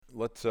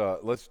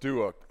Let's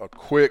do a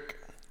quick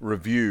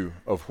review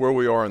of where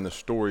we are in the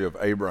story of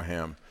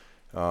Abraham.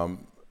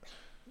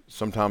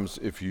 Sometimes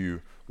if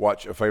you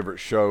watch a favorite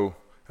show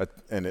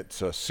and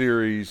it's a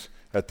series,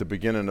 at the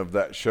beginning of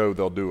that show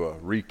they'll do a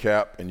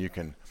recap, and you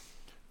can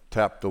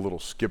tap the little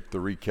skip the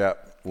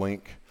recap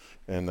link.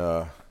 And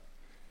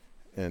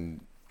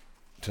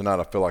tonight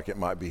I feel like it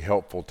might be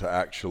helpful to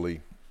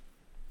actually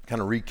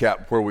kind of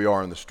recap where we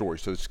are in the story.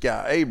 So this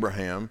guy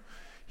Abraham,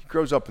 he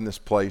grows up in this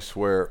place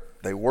where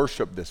they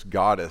worship this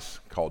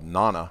goddess called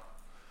Nana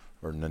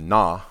or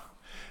Nana.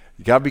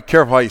 You got to be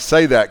careful how you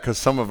say that, because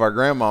some of our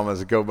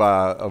grandmamas go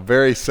by a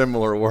very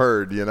similar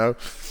word, you know.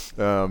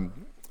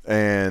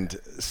 And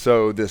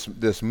so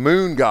this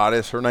moon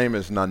goddess, her name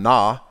is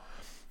Nana,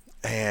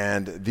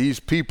 and these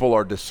people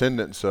are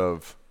descendants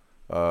of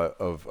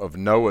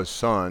Noah's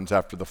sons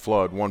after the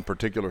flood. One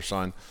particular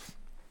son,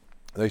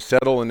 they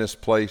settle in this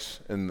place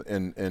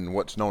in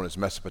what's known as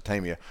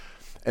Mesopotamia,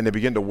 and they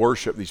begin to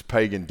worship these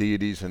pagan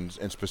deities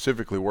and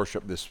specifically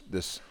worship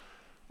this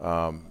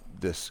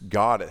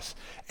goddess.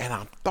 And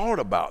I've thought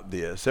about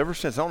this ever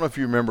since. I don't know if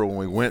you remember when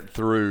we went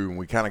through and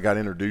we kind of got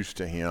introduced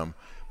to him,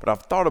 but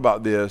I've thought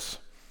about this,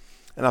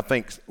 and I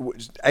think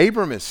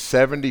Abram is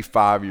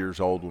 75 years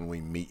old when we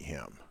meet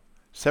him.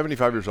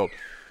 75 years old.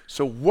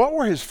 So what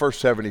were his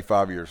first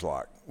 75 years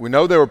like? We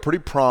know they were pretty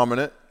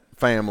prominent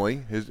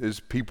family. His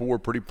people were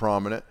pretty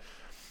prominent.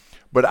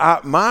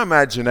 But my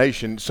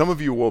imagination, some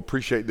of you will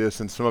appreciate this,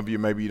 and some of you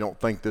maybe you don't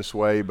think this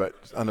way, but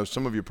I know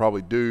some of you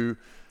probably do.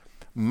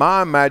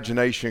 My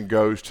imagination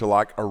goes to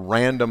like a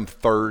random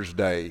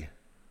Thursday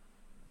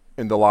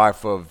in the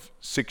life of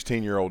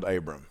 16-year-old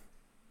Abram.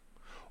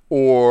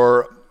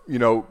 Or, you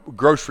know,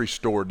 grocery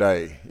store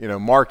day, you know,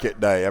 market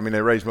day. I mean,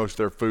 they raise most of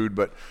their food,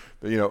 but,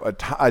 you know,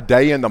 a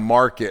day in the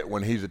market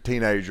when he's a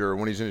teenager or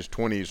when he's in his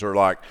 20s, or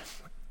like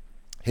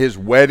his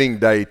wedding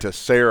day to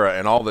Sarah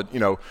and all the, you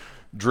know,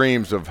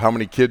 dreams of how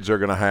many kids they're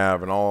going to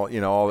have and all,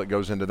 you know, all that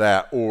goes into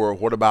that. Or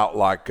what about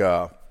like,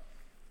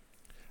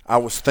 I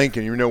was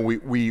thinking, you know,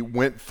 we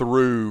went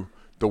through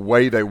the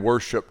way they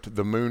worshiped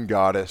the moon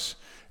goddess,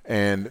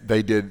 and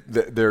they did,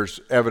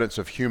 there's evidence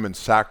of human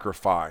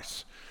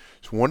sacrifice.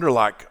 So wonder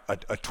like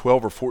a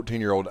 12 or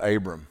 14-year-old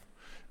Abram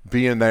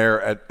being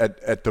there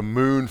at the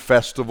moon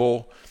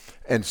festival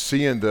and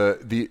seeing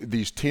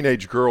these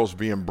teenage girls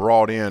being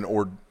brought in,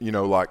 or, you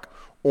know, like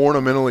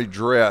ornamentally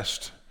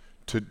dressed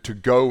to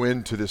go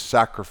into this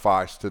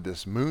sacrifice to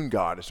this moon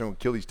goddess. They're going to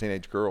kill these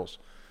teenage girls.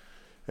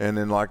 And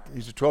then, like,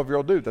 he's a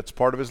 12-year-old dude. That's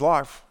part of his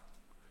life.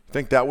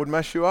 Think that would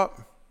mess you up?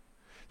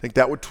 Think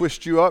that would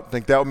twist you up?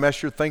 Think that would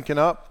mess your thinking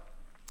up?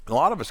 A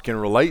lot of us can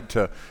relate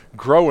to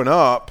growing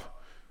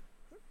up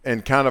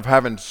and kind of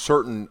having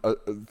certain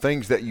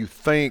things that you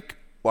think,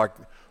 like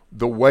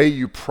the way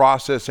you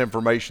process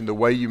information, the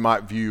way you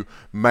might view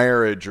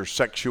marriage or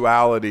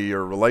sexuality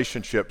or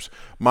relationships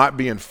might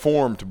be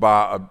informed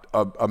by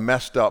a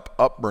messed up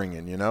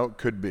upbringing, you know? It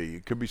could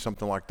be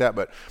something like that.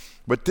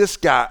 But this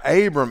guy,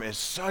 Abram, is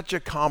such a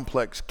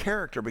complex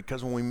character,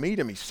 because when we meet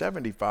him, he's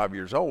 75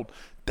 years old.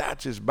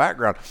 That's his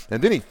background.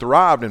 And then he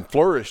thrived and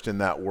flourished in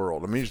that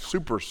world. I mean, he's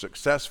super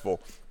successful.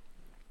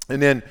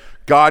 And then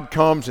God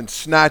comes and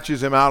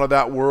snatches him out of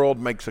that world,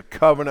 makes a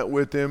covenant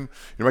with him,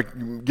 you know,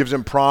 gives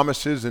him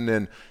promises. And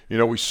then, you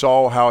know, we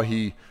saw how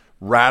he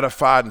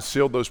ratified and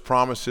sealed those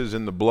promises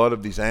in the blood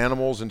of these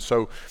animals. And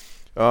so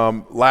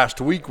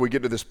last week we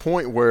get to this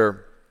point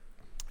where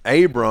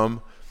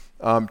Abram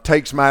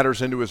takes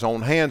matters into his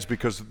own hands,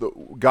 because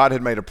God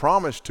had made a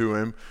promise to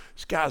him.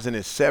 This guy's in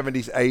his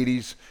 70s,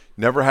 80s,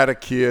 never had a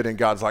kid, and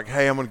God's like,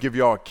 hey, I'm going to give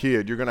y'all a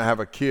kid. You're going to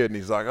have a kid. And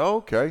he's like, oh,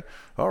 okay,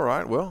 all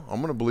right, well,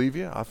 I'm going to believe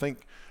you. I think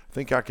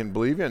I can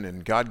believe you. And then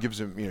God gives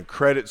him, you know,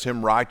 credits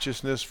him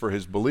righteousness for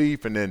his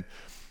belief. And then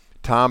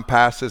time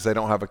passes, they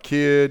don't have a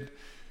kid.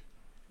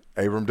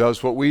 Abram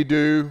does what we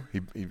do.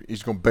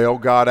 He's going to bail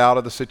God out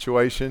of the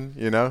situation,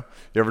 you know.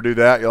 You ever do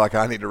that? You're like,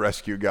 I need to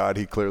rescue God.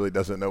 He clearly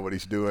doesn't know what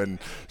he's doing.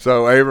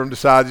 So Abram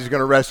decides he's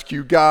going to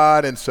rescue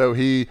God, and so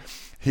he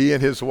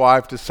and his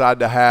wife decide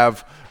to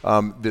have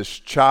this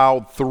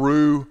child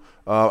through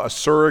a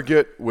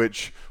surrogate,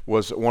 which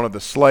was one of the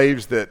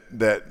slaves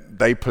that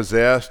they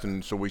possessed.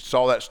 And so we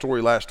saw that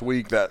story last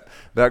week. That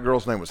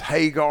girl's name was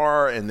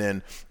Hagar, and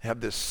then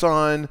have this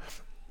son.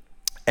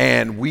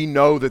 And we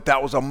know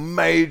that was a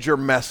major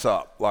mess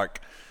up. Like,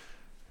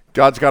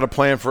 God's got a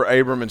plan for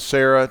Abram and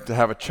Sarah to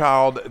have a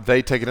child.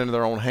 They take it into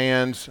their own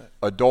hands.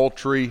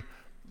 Adultery,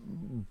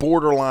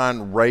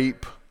 borderline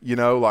rape, you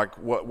know, like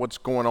what's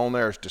going on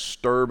there is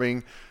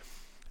disturbing.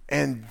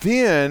 And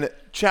then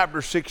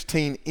chapter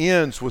 16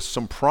 ends with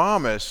some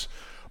promise.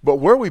 But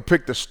where we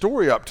picked the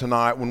story up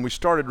tonight, when we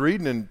started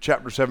reading in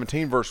chapter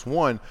 17, verse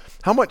 1,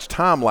 how much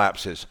time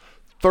lapses?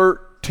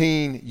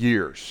 13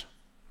 years.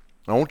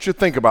 I want you to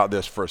think about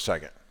this for a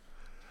second.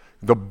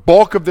 The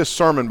bulk of this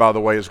sermon, by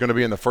the way, is going to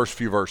be in the first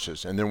few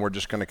verses, and then we're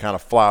just going to kind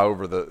of fly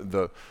over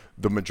the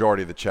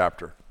majority of the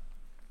chapter.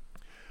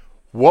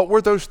 What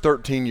were those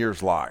 13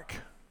 years like?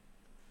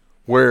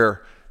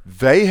 Where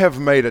they have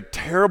made a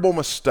terrible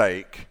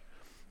mistake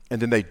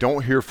and then they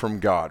don't hear from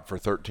God for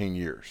 13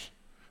 years.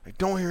 They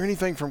don't hear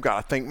anything from God.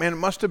 I think,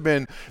 man,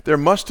 there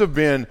must have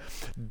been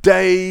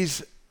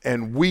days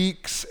and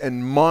weeks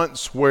and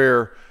months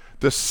where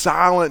the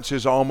silence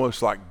is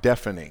almost like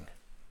deafening.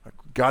 Like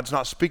God's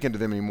not speaking to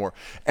them anymore.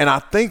 And I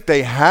think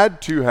they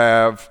had to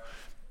have,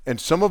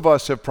 and some of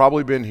us have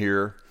probably been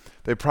here,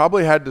 they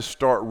probably had to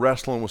start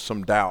wrestling with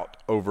some doubt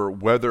over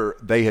whether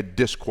they had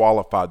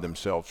disqualified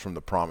themselves from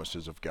the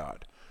promises of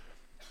God.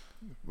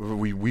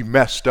 We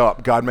messed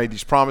up. God made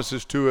these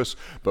promises to us,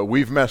 but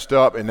we've messed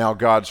up, and now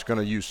God's going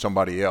to use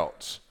somebody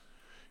else.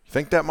 You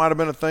think that might have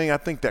been a thing? I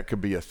think that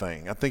could be a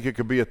thing. I think it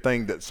could be a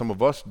thing that some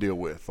of us deal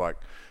with. Like,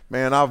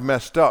 man, I've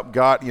messed up.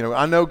 God,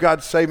 I know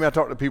God saved me. I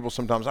talk to people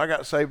sometimes. I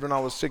got saved when I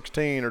was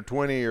 16 or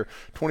 20 or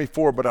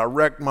 24, but I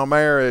wrecked my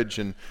marriage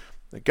and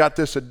got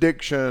this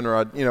addiction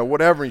or,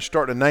 whatever. And you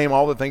start to name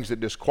all the things that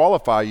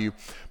disqualify you.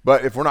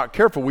 But if we're not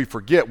careful, we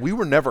forget we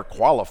were never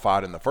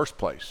qualified in the first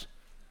place.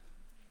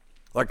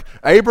 Like,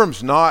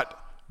 Abram's not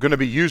going to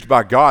be used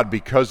by God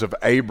because of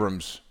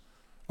Abram's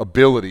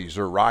abilities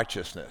or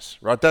righteousness,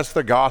 right? That's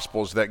the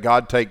Gospels, that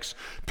God takes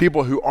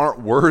people who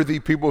aren't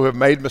worthy, people who have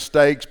made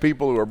mistakes,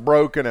 people who are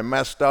broken and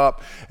messed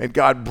up, and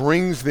God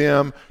brings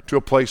them to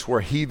a place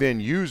where he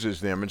then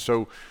uses them. And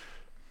so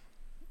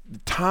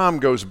time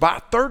goes by,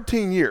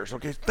 13 years.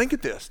 Okay, think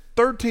of this,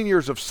 13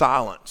 years of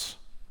silence.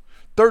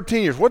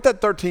 13 years. What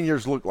that 13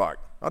 years look like?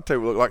 I'll tell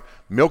you what it looked like.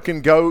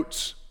 Milking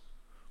goats,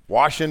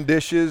 washing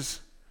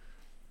dishes,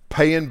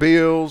 paying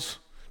bills,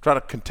 try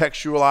to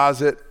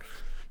contextualize it.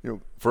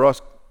 For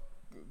us,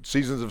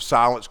 seasons of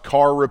silence,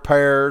 car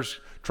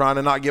repairs, trying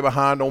to not get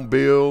behind on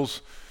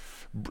bills,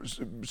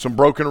 some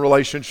broken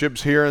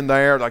relationships here and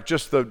there, like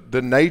just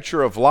the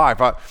nature of life.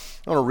 I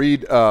want to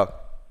read,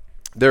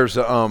 there's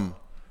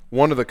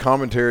one of the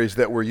commentaries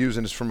that we're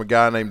using is from a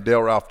guy named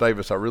Dale Ralph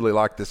Davis. I really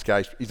like this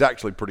guy. He's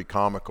actually pretty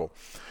comical.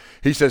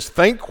 He says,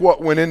 think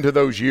what went into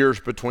those years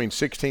between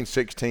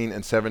 1616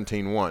 and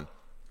 17:1.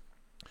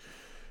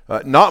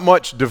 Not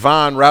much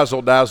divine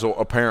razzle-dazzle,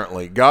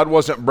 apparently. God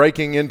wasn't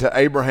breaking into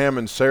Abraham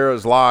and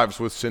Sarah's lives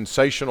with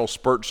sensational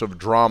spurts of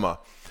drama.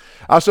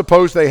 I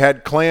suppose they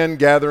had clan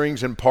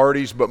gatherings and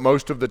parties, but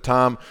most of the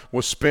time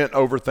was spent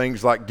over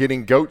things like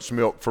getting goat's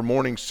milk for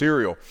morning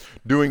cereal,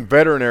 doing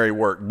veterinary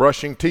work,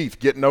 brushing teeth,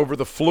 getting over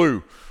the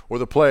flu or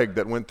the plague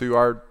that went through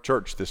our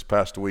church this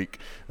past week.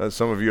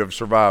 Some of you have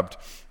survived.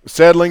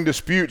 Settling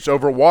disputes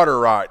over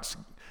water rights.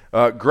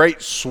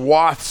 Great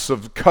swaths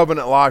of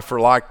covenant life are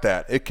like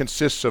that. It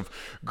consists of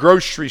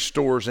grocery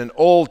stores and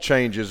oil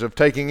changes, of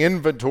taking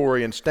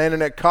inventory and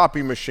standing at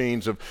copy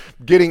machines, of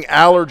getting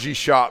allergy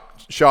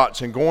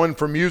shots and going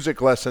for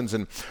music lessons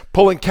and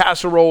pulling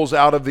casseroles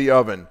out of the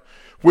oven,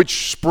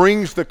 which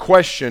springs the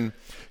question,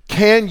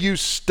 can you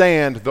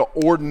stand the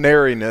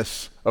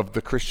ordinariness of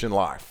the Christian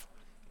life?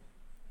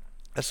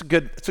 It's a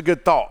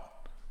good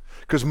thought.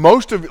 Because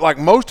most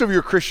of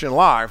your Christian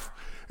life,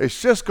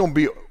 it's just going to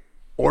be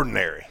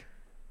ordinary.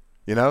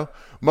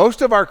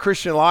 Most of our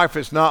Christian life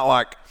is not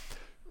like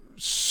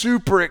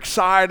super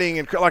exciting,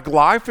 and like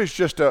life is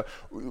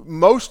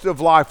most of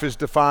life is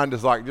defined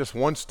as like just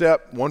one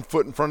step, one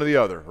foot in front of the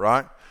other,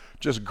 right?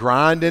 Just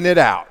grinding it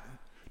out.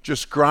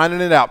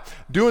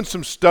 Doing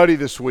some study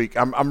this week.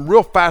 I'm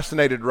real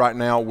fascinated right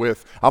now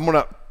with, I'm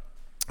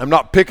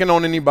not picking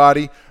on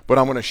anybody, but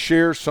I'm going to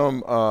share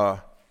some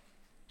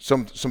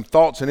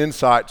thoughts and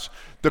insights.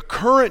 The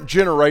current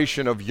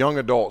generation of young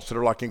adults that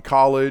are like in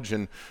college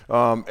and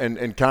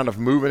kind of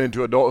moving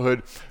into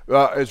adulthood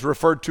is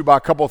referred to by a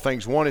couple of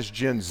things. One is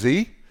Gen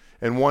Z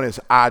and one is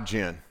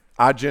iGen.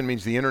 iGen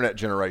means the internet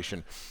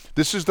generation.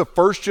 This is the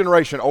first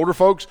generation. Older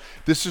folks,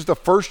 this is the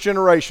first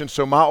generation.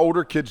 So my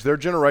older kids, their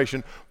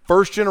generation,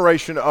 first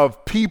generation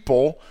of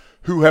people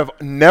who have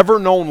never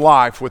known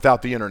life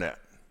without the internet.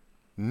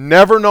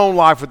 Never known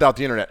life without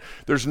the internet.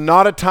 There's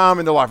not a time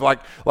in their life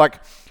like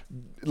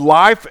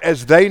life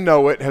as they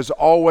know it has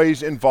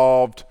always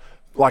involved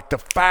like the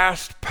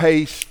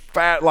fast-paced,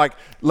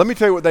 let me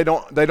tell you what they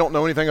don't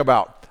know anything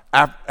about.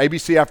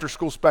 ABC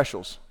after-school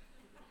specials.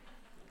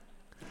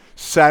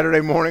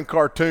 Saturday morning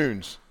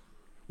cartoons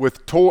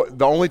with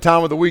the only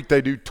time of the week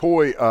they do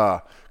toy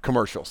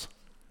commercials.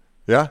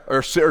 Yeah?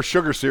 Or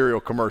sugar cereal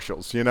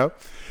commercials,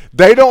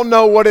 They don't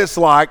know what it's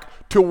like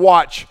to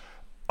watch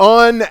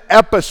an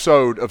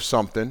episode of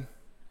something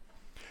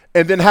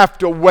and then have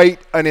to wait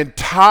an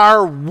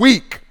entire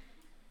week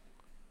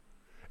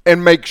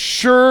and make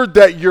sure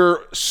that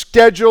your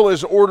schedule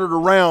is ordered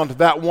around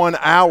that 1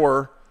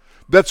 hour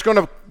that's going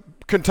to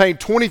contain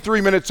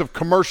 23 minutes of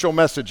commercial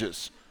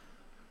messages.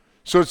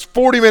 So it's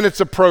 40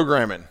 minutes of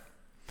programming.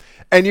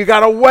 And you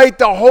got to wait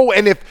the whole,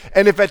 and if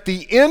at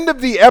the end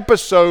of the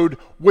episode,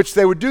 which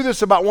they would do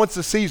this about once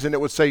a season, it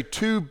would say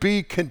to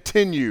be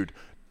continued, ...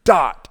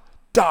 And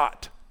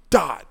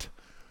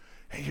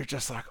you're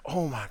just like,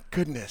 oh my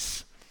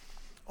goodness.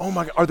 Oh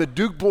my God, are the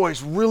Duke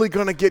boys really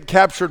going to get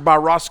captured by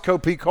Roscoe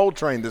P.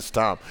 Coltrane this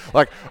time?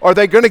 Like, are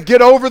they going to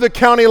get over the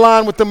county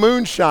line with the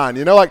moonshine?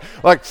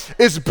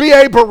 Is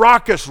B.A.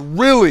 Baracus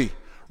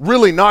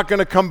really not going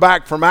to come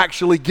back from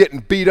actually getting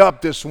beat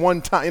up this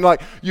one time. You know,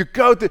 like you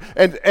go through,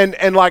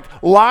 and like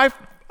life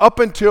up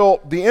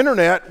until the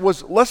internet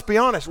was, let's be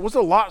honest, was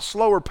a lot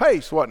slower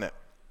pace, wasn't it?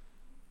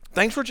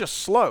 Things were just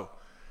slow.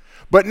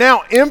 But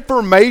now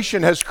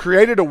information has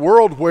created a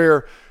world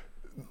where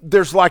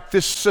there's like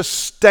this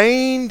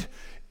sustained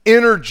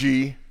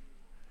energy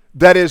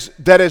that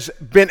has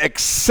been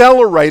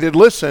accelerated,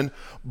 listen,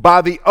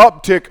 by the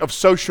uptick of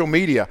social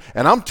media.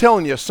 And I'm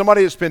telling you,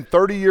 somebody that's been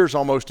 30 years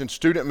almost in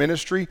student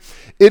ministry,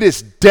 it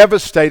is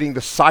devastating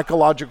the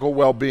psychological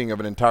well-being of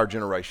an entire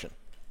generation.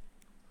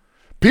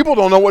 People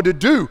don't know what to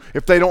do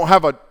if they don't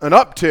have an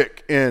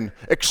uptick in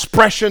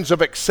expressions of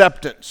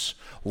acceptance.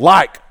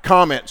 Like,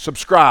 comment,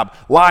 subscribe.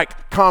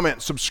 Like,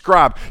 comment,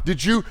 subscribe.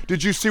 Did you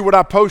see what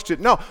I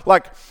posted? No.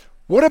 Like,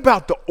 what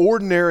about the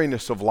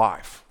ordinariness of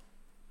life?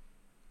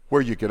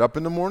 Where you get up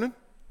in the morning,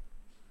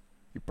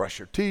 you brush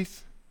your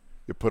teeth,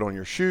 you put on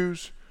your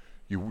shoes,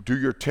 you do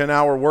your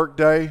 10-hour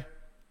workday,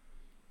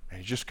 and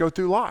you just go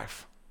through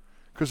life.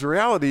 Because the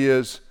reality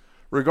is,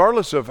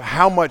 regardless of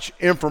how much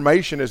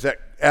information is at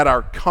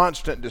our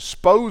constant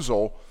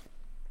disposal,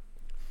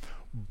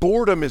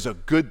 boredom is a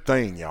good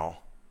thing, y'all.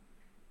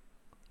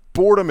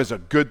 Boredom is a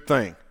good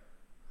thing.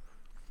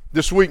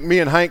 This week, me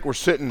and Hank were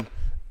sitting,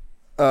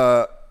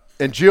 and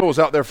Jill was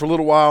out there for a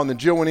little while, and then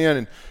Jill went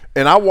in,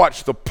 and I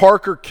watched the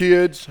Parker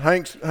kids,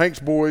 Hank's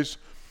boys,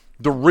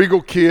 the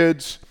Regal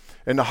kids,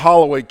 and the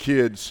Holloway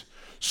kids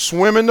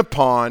swim in the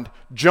pond,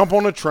 jump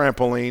on a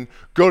trampoline,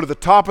 go to the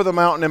top of the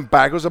mountain and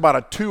back. It was about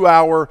a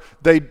 2-hour,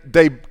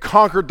 they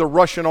conquered the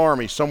Russian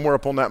army somewhere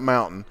up on that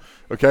mountain.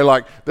 Okay,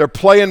 like they're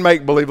playing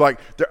make-believe, like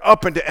they're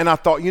up and I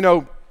thought,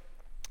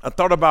 I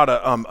thought about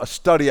a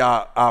study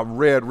I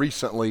read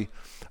recently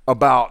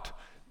about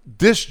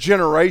this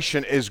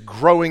generation is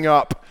growing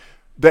up.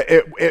 That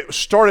it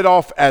started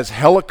off as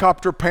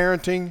helicopter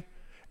parenting,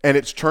 and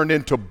it's turned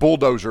into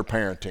bulldozer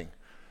parenting,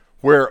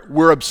 where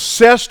we're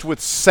obsessed with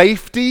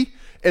safety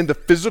in the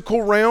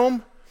physical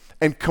realm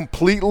and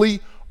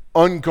completely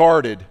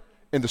unguarded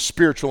in the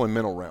spiritual and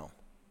mental realm.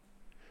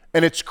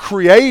 And it's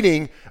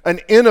creating an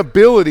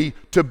inability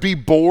to be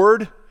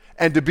bored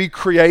and to be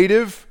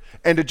creative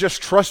and to just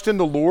trust in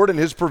the Lord and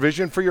His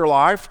provision for your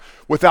life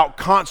without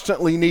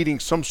constantly needing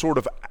some sort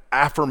of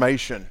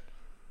affirmation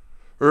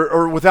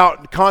or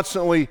without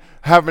constantly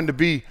having to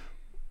be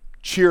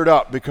cheered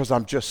up because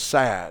I'm just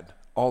sad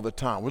all the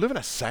time. We live in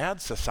a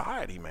sad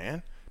society,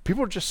 man.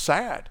 People are just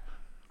sad.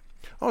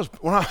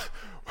 When I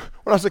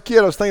was a kid,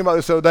 I was thinking about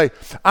this the other day.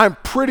 I'm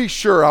pretty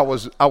sure I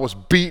was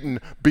beaten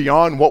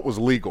beyond what was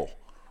legal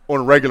on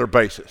a regular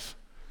basis.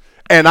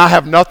 And I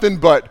have nothing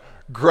but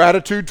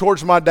gratitude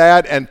towards my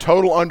dad and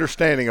total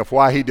understanding of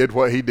why he did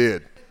what he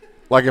did.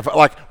 Like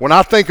when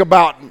I think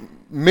about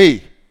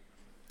me,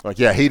 like,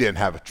 yeah, he didn't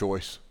have a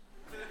choice.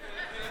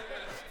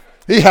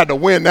 He had to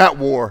win that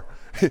war.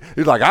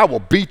 He's like, I will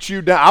beat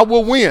you down. I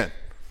will win.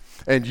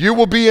 And you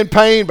will be in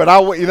pain, but I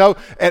will,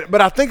 but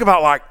I think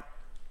about like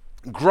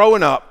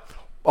growing up,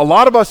 a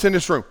lot of us in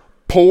this room,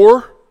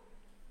 poor,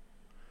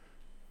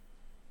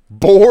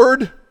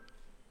 bored,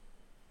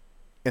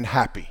 and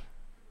happy.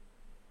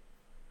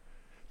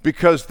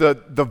 Because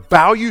the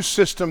value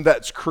system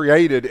that's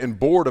created in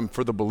boredom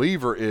for the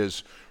believer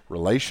is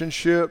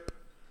relationship,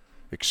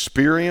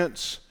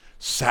 experience,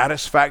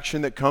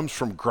 satisfaction that comes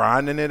from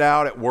grinding it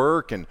out at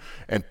work and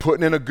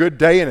putting in a good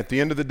day, and at the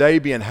end of the day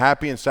being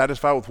happy and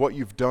satisfied with what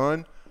you've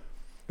done.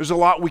 There's a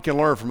lot we can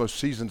learn from those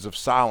seasons of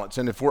silence.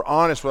 And if we're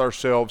honest with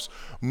ourselves,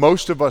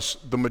 most of us,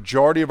 the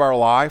majority of our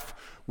life,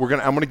 I'm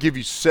going to give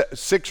you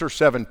 6 or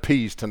 7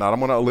 P's tonight. I'm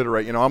going to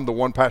alliterate. I'm the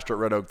one pastor at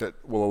Red Oak that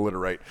will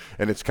alliterate.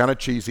 And it's kind of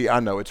cheesy.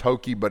 I know it's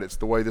hokey, but it's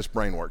the way this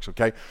brain works,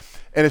 okay?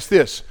 And it's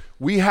this.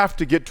 We have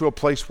to get to a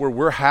place where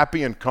we're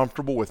happy and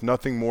comfortable with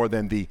nothing more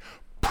than the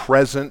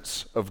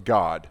presence of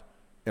God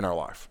in our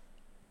life.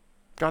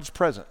 God's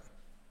present.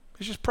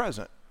 He's just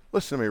present.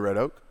 Listen to me, Red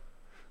Oak.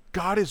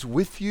 God is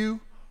with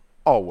you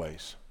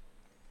always.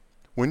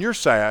 When you're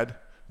sad,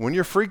 when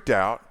you're freaked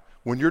out,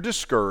 when you're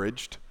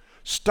discouraged,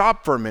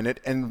 stop for a minute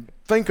and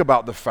think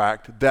about the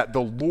fact that the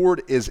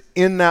Lord is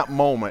in that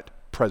moment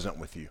present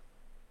with you.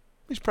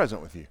 He's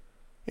present with you.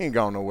 He ain't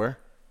gone nowhere.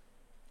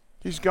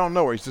 He's gone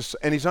nowhere.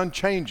 He's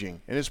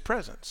unchanging in His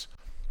presence.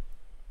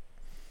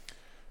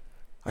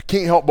 I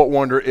can't help but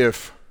wonder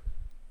if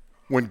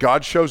when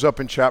God shows up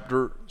in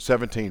chapter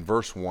 17,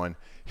 verse 1,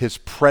 His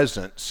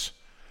presence,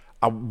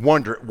 I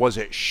wonder, was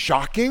it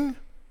shocking?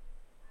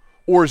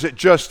 Or is it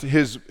just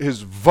his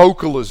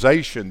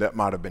vocalization that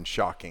might have been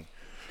shocking?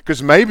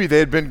 Because maybe they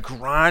had been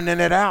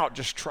grinding it out,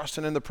 just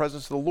trusting in the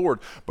presence of the Lord.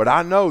 But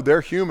I know they're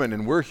human,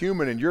 and we're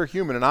human, and you're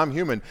human, and I'm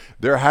human.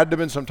 There had to have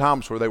been some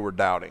times where they were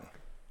doubting.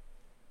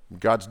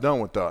 God's done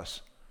with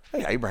us.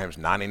 Hey, Abraham's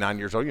 99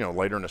 years old.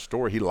 Later in the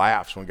story, he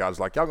laughs when God's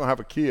like, y'all going to have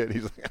a kid.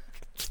 He's like,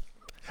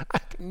 I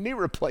had knee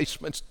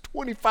replacements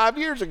 25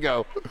 years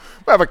ago.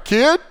 I have a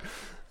kid?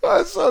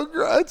 That's so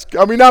great.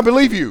 I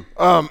believe you.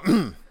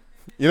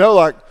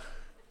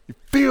 You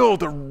feel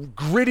the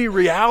gritty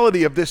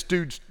reality of this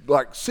dude's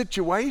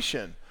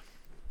situation.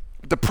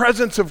 The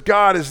presence of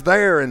God is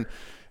there, and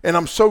And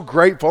I'm so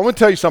grateful. I'm going to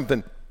tell you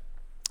something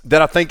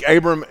that I think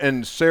Abram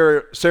and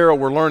Sarah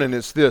were learning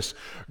is this.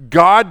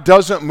 God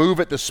doesn't move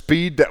at the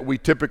speed that we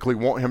typically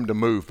want him to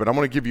move. But I'm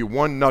going to give you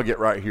one nugget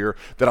right here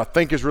that I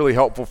think is really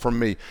helpful for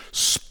me.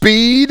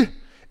 Speed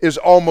is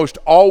almost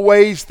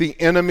always the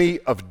enemy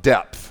of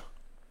depth.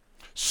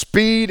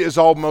 Speed is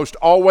almost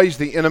always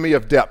the enemy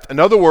of depth.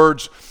 In other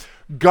words,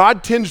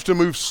 God tends to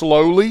move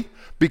slowly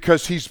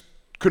because he's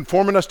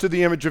conforming us to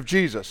the image of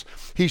Jesus.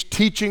 He's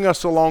teaching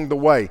us along the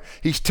way.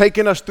 He's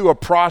taking us through a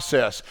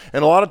process.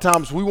 And a lot of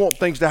times we want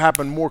things to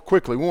happen more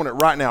quickly. We want it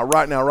right now,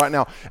 right now, right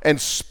now. And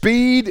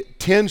speed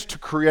tends to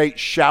create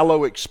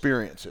shallow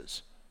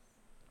experiences.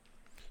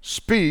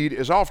 Speed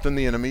is often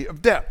the enemy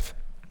of depth.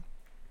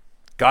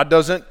 God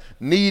doesn't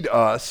need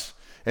us,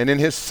 and in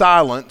his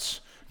silence,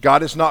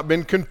 God has not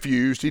been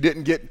confused. He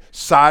didn't get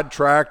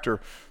sidetracked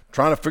or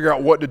trying to figure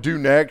out what to do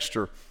next,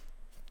 or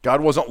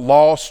God wasn't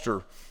lost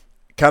or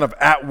kind of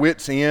at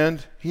wit's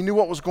end. He knew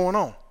what was going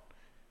on.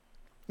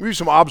 We do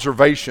some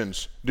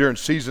observations during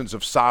seasons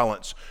of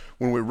silence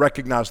when we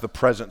recognize the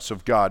presence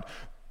of God.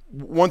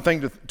 One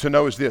thing to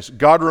know is this: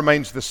 God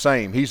remains the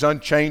same. He's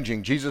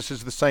unchanging. Jesus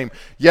is the same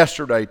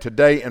yesterday,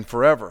 today, and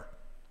forever.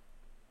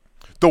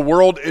 The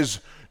world is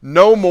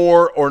no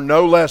more or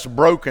no less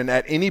broken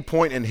at any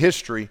point in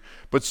history,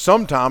 but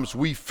sometimes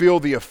we feel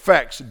the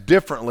effects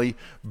differently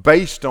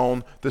based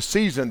on the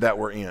season that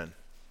we're in.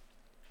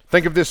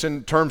 Think of this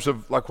in terms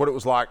of like what it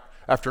was like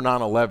after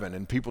 9/11,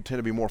 and people tend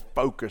to be more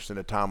focused in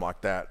a time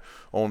like that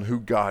on who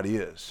God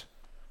is.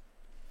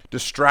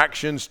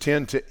 Distractions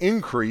tend to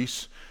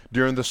increase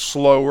during the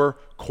slower,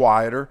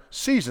 quieter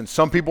season.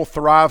 Some people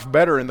thrive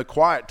better in the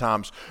quiet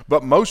times,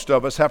 but most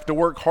of us have to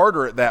work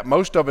harder at that.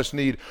 Most of us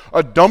need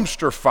a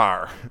dumpster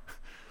fire.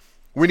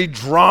 We need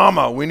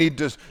drama. We need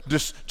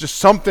just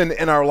something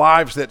in our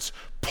lives that's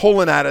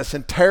pulling at us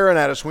and tearing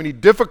at us. We need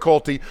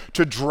difficulty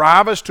to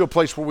drive us to a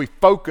place where we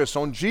focus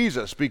on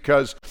Jesus,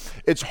 because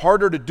it's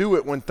harder to do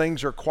it when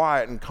things are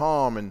quiet and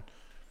calm and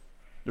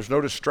there's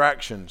no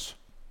distractions.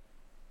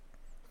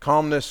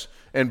 Calmness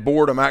and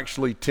boredom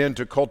actually tend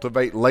to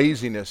cultivate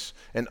laziness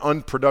and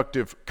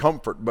unproductive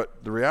comfort,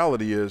 but the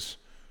reality is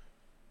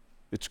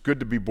it's good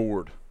to be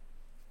bored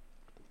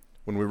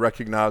when we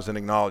recognize and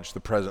acknowledge the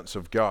presence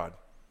of God.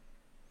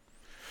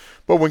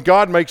 But when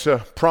God makes a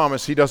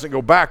promise, he doesn't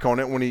go back on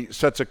it. When he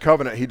sets a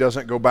covenant, he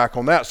doesn't go back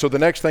on that. So the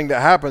next thing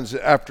that happens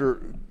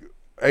after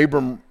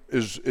Abram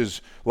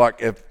is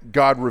like if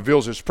God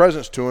reveals his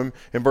presence to him.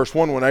 In verse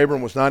 1, when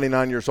Abram was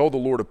 99 years old, the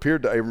Lord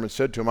appeared to Abram and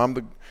said to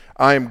him,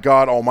 I am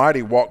God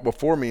Almighty, walk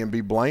before me and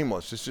be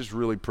blameless. This is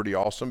really pretty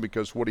awesome,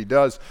 because what he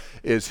does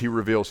is he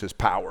reveals his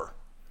power.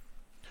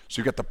 So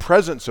you've got the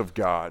presence of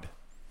God,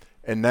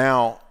 and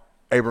now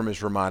Abram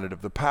is reminded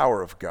of the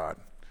power of God.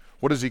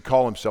 What does he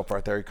call himself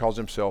right there? He calls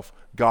himself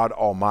God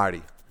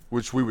Almighty,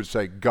 which we would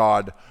say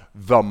God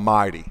the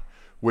Mighty,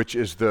 which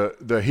is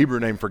the Hebrew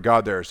name for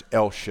God there is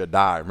El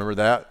Shaddai. Remember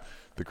that?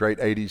 The great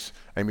 80s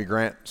Amy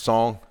Grant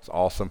song? It's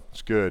awesome.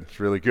 It's good. It's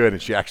really good.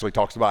 And she actually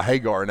talks about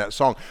Hagar in that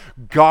song.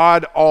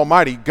 God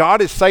Almighty.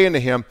 God is saying to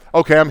him,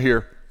 okay, I'm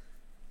here.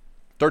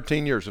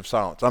 13 years of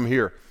silence. I'm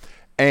here.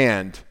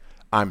 And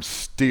I'm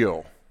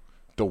still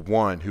the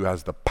one who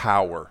has the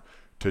power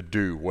to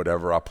do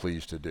whatever I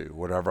please to do,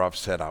 whatever I've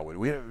said I would.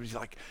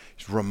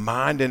 He's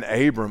reminding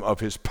Abram of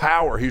his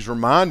power. He's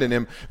reminding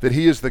him that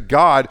he is the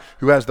God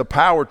who has the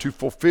power to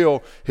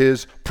fulfill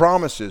his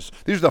promises.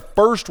 These are the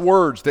first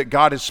words that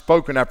God has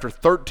spoken after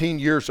 13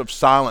 years of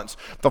silence.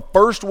 The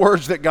first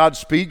words that God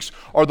speaks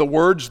are the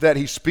words that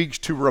he speaks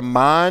to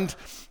remind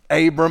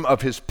Abram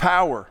of his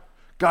power.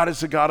 God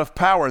is a God of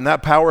power, and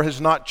that power has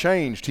not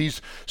changed. He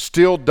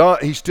still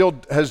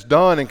has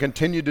done and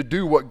continued to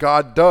do what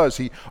God does.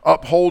 He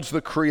upholds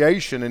the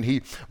creation, and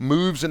he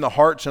moves in the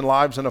hearts and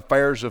lives and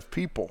affairs of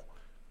people.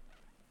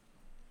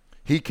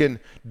 He can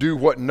do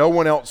what no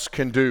one else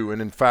can do, and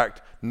in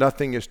fact,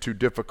 nothing is too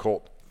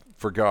difficult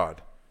for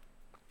God,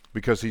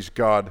 because he's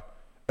God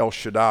El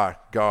Shaddai,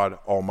 God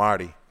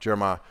Almighty.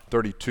 Jeremiah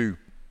 32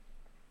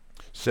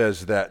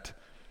 says that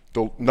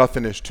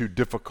nothing is too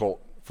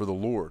difficult for the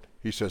Lord.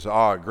 He says,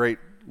 great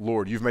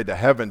Lord, you've made the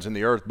heavens and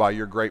the earth by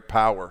your great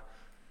power.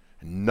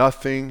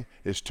 Nothing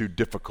is too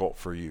difficult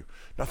for you.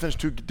 Nothing's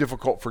too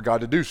difficult for God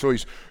to do. So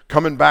he's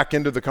coming back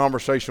into the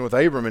conversation with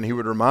Abram, and he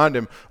would remind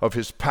him of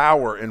his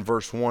power in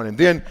verse 1. And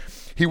then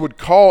he would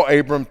call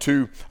Abram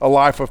to a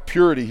life of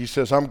purity. He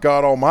says, I'm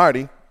God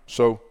Almighty,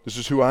 so this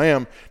is who I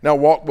am. Now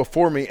walk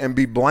before me and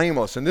be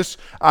blameless. And this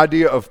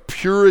idea of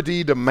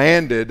purity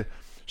demanded,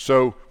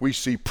 so we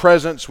see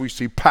presence, we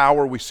see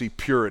power, we see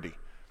purity.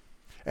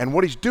 And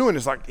what he's doing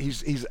is like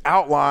he's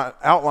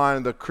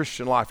outlining the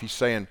Christian life. He's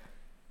saying,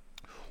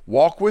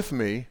 walk with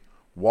me,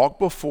 walk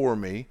before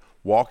me,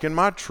 walk in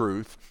my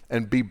truth,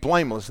 and be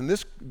blameless. And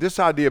this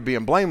idea of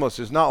being blameless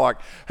is not like,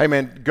 hey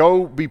man,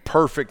 go be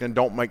perfect and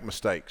don't make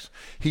mistakes.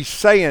 He's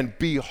saying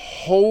be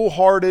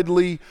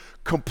wholeheartedly,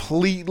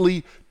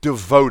 completely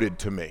devoted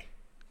to me.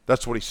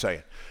 That's what he's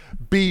saying.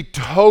 Be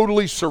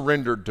totally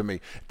surrendered to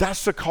me.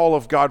 That's the call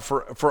of God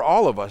for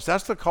all of us.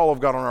 That's the call of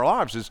God on our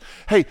lives is,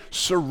 hey,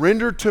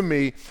 surrender to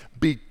me.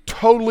 Be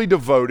totally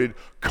devoted,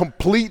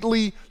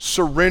 completely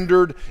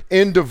surrendered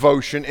in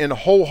devotion, in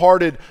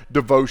wholehearted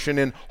devotion,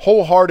 in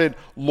wholehearted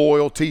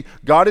loyalty.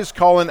 God is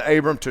calling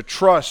Abram to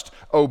trust,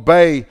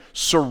 obey,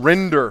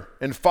 surrender,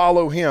 and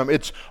follow him.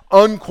 It's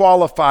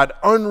unqualified,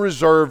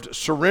 unreserved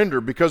surrender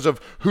because of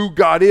who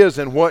God is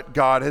and what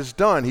God has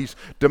done. He's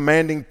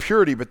demanding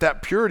purity, but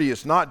that purity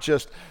is not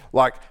just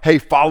like, hey,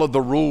 follow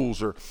the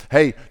rules, or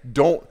hey,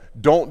 don't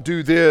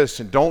do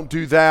this and don't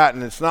do that.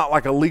 And it's not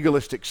like a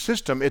legalistic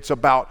system. It's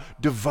about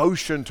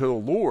devotion to the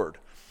Lord.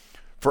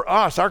 For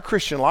us, our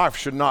Christian life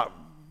should not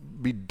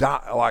be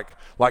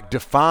like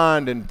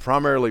defined and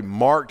primarily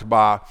marked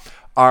by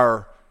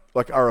our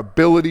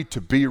ability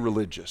to be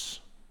religious.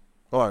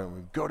 Well, I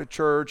go to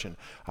church and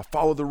I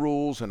follow the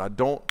rules and I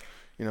don't,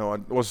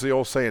 what's the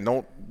old saying?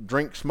 Don't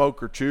drink,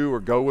 smoke, or chew, or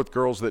go with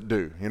girls that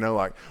do.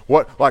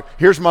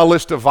 Here's my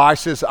list of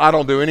vices. I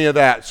don't do any of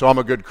that, so I'm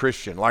a good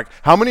Christian. Like,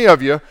 how many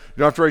of you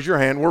don't have to raise your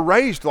hand, were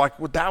raised like,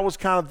 well, that was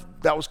kind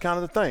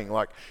of the thing.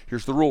 Like,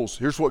 here's the rules.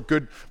 Here's what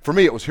good, for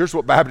me it was, here's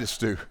what Baptists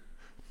do.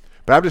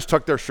 Baptists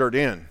tuck their shirt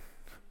in.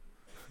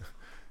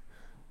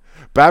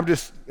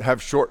 Baptists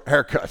have short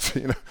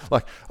haircuts,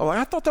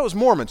 I thought that was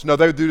Mormons. No,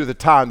 they would do to the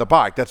tie and the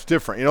bike. That's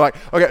different.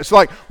 Okay,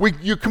 so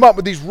you come up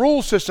with these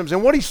rule systems,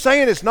 and what he's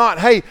saying is not,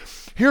 hey,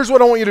 here's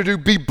what I want you to do,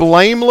 be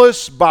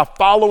blameless by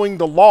following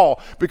the law,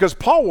 because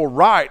Paul will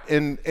write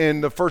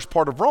in the first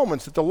part of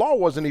Romans that the law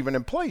wasn't even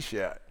in place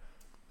yet.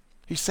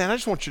 He's saying, I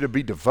just want you to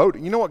be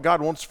devoted. You know what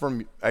God wants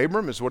from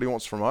Abram is what he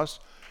wants from us?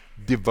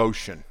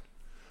 Devotion.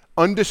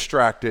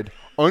 Undistracted,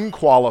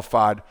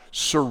 unqualified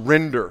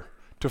surrender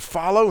to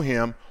follow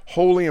him,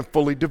 wholly and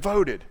fully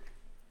devoted.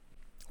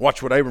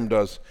 Watch what Abram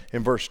does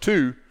in verse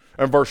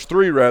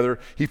 3 rather.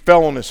 He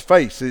fell on his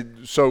face.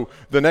 So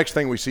the next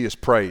thing we see is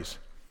praise.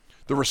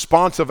 The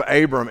response of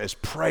Abram is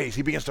praise.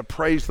 He begins to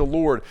praise the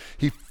Lord.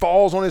 He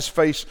falls on his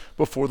face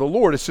before the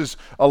Lord. This is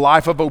a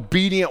life of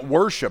obedient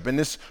worship, and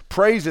this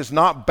praise is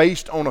not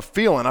based on a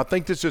feeling. I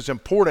think this is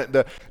important.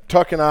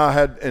 Tuck and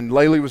I and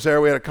Laylee was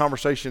there. We had a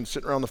conversation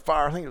sitting around the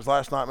fire. I think it was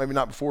last night, maybe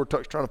not before.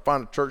 Tuck's trying to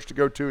find a church to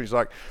go to. He's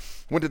like,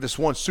 went to this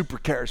one super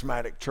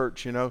charismatic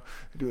church,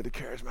 doing the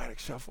charismatic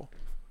shuffle.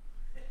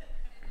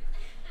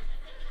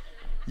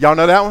 Y'all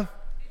know that one?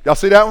 Y'all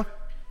see that one?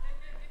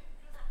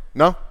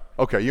 No?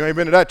 Okay, you ain't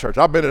been to that church.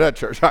 I've been to that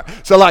church.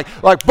 So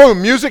like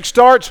boom, music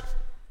starts.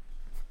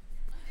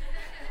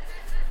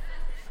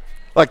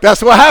 Like,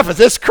 that's what happens.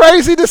 It's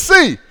crazy to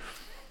see.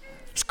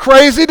 It's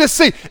crazy to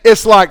see.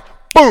 It's like,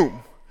 boom.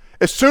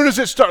 As soon as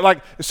it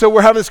starts, so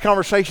we're having this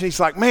conversation. He's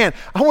like, man,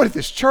 I went to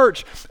this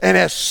church, and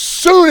as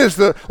soon as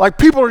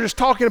people are just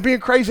talking and being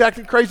crazy,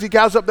 acting crazy,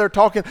 guys up there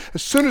talking,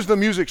 as soon as the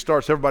music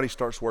starts, everybody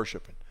starts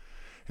worshiping.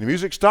 And the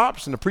music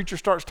stops, and the preacher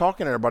starts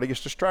talking, and everybody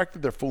gets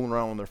distracted. They're fooling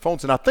around on their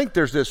phones. And I think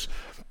there's this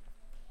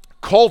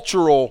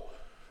cultural,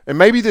 and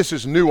maybe this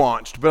is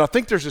nuanced, but I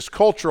think there's this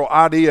cultural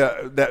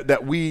idea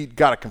that we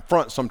got to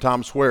confront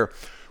sometimes, where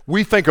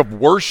we think of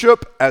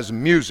worship as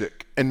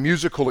music and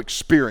musical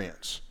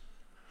experience.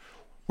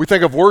 We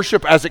think of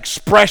worship as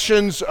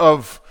expressions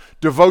of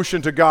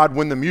devotion to God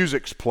when the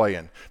music's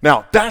playing.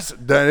 Now,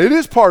 it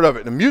is part of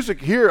it. The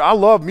music here, I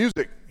love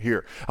music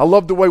here. I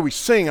love the way we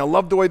sing. I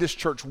love the way this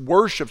church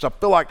worships. I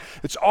feel like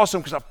it's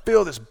awesome because I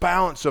feel this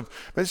balance of,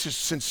 it's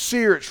just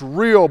sincere, it's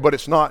real, but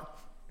it's not.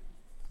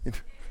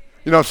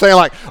 You know what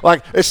I'm saying?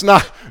 Like it's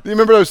not. You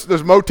remember those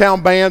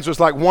Motown bands?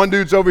 It's like one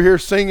dude's over here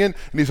singing, and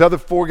these other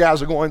four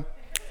guys are going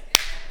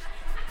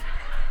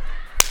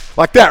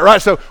like that,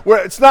 right? So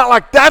it's not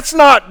like, that's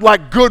not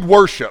like good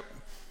worship.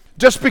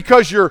 Just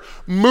because you're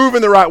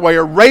moving the right way,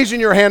 or raising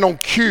your hand on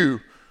cue,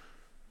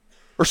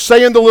 or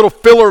saying the little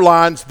filler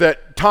lines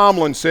that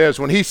Tomlin says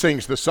when he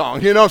sings the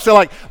song. You know what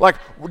I'm saying? Like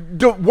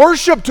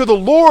worship to the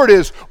Lord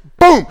is,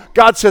 boom,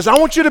 God says, I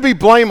want you to be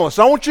blameless.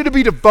 I want you to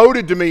be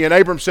devoted to me. And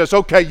Abram says,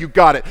 okay, you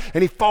got it.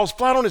 And he falls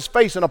flat on his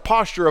face in a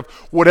posture of,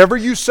 whatever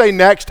you say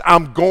next,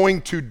 I'm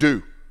going to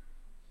do.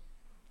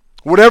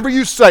 Whatever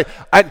you say,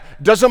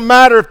 doesn't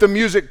matter if the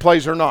music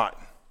plays or not.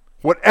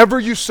 Whatever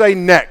you say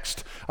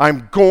next,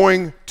 I'm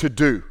going to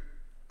do.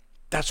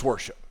 That's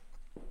worship.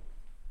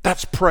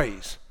 That's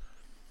praise.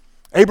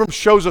 Abram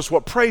shows us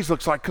what praise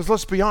looks like, because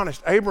let's be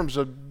honest, Abram's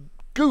a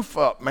goof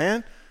up,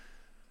 man.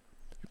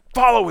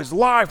 Follow his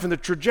life and the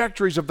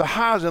trajectories of the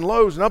highs and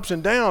lows and ups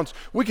and downs.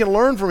 We can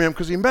learn from him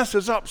because he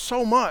messes up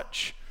so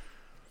much.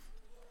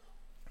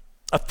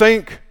 I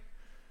think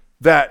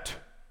that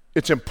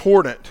it's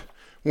important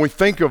when we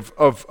think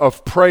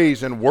of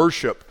praise and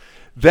worship,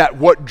 that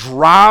what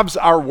drives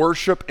our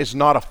worship is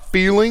not a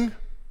feeling,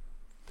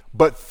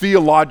 but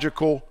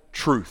theological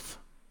truth.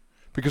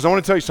 Because I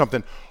want to tell you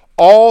something.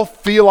 All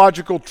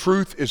theological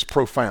truth is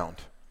profound.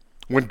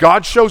 When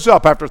God shows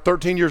up after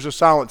 13 years of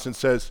silence and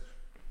says,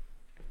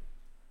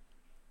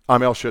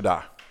 I'm El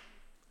Shaddai.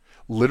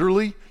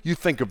 Literally, you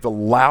think of the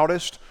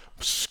loudest,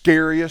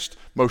 scariest,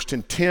 most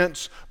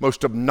intense,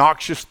 most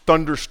obnoxious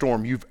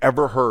thunderstorm you've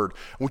ever heard.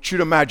 I want you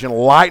to imagine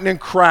lightning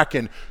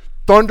cracking,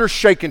 thunder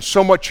shaking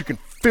so much you can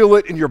feel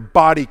it in your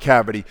body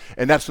cavity.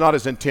 And that's not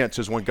as intense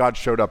as when God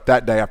showed up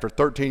that day after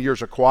 13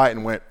 years of quiet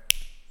and went,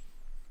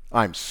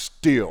 I'm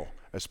still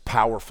as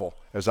powerful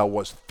as I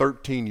was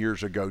 13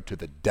 years ago to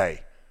the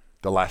day,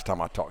 the last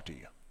time I talked to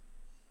you.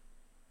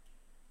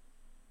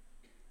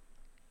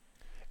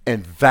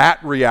 And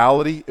that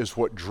reality is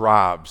what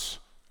drives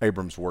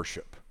Abram's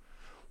worship.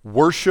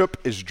 Worship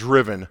is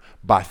driven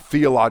by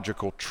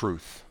theological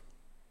truth,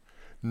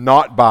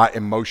 not by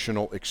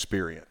emotional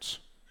experience.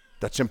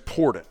 That's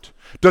important.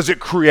 Does it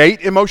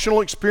create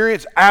emotional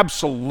experience?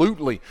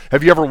 Absolutely.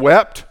 Have you ever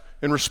wept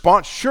in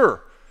response?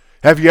 Sure.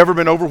 Have you ever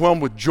been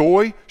overwhelmed with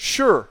joy?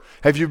 Sure.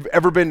 Have you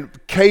ever been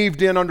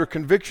caved in under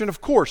conviction? Of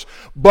course.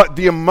 But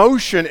the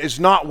emotion is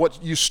not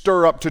what you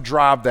stir up to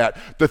drive that.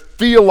 The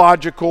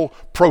theological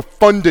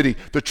profundity,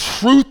 the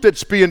truth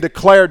that's being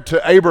declared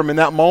to Abram in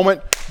that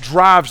moment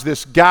drives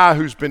this guy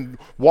who's been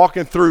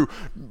walking through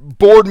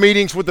board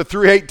meetings with the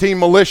 318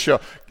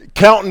 militia,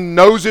 counting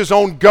noses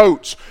on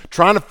goats,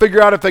 trying to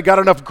figure out if they got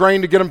enough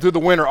grain to get them through the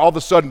winter. All of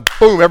a sudden,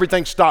 boom,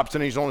 everything stops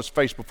and he's on his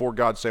face before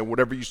God saying,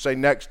 whatever you say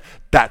next,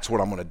 that's what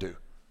I'm going to do.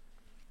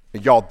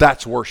 And y'all,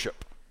 that's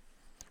worship.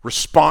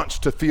 Response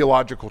to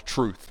theological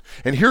truth.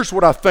 And here's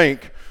what I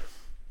think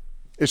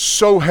is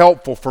so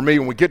helpful for me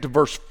when we get to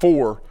verse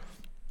 4.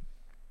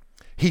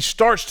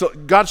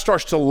 God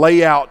starts to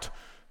lay out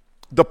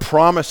the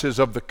promises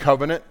of the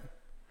covenant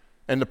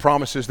and the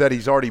promises that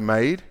he's already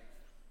made.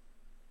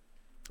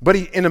 But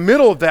in the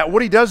middle of that,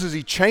 what he does is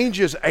he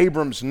changes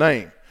Abram's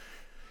name.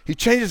 He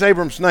changes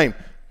Abram's name.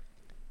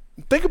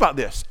 Think about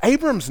this.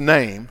 Abram's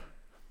name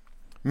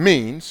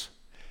means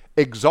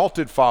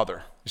exalted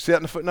father. You see that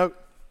in the footnote?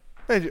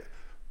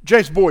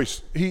 James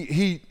Boyce,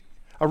 I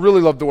really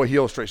love the way he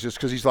illustrates this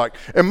because he's like,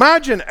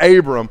 imagine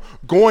Abram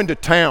going to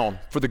town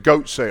for the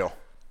goat sale,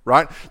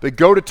 right? They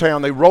go to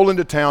town, they roll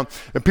into town,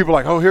 and people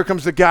are like, oh, here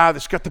comes the guy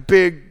that's got the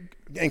big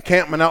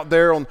encampment out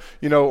there on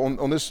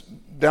this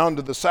down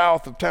to the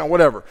south of town,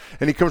 whatever.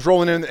 And he comes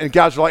rolling in, and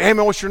guys are like, hey,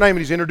 man, what's your name? And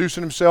he's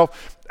introducing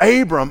himself.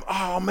 Abram,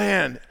 oh,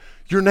 man,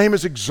 your name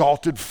is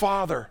Exalted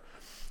Father.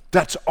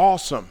 That's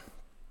awesome.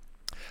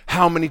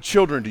 How many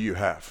children do you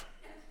have?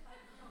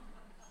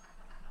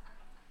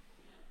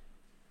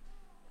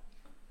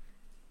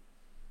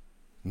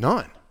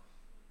 None.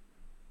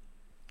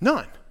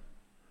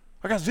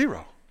 I got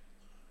 0.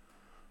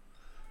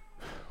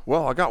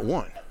 Well, I got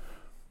 1.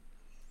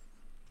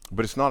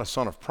 But it's not a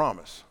son of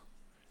promise.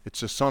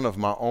 It's a son of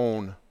my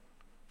own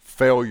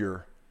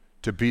failure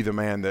to be the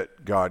man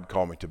that God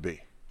called me to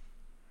be.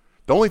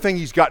 The only thing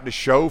he's got to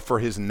show for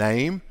his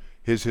name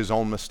is his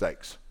own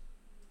mistakes.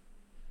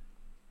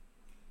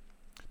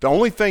 The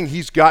only thing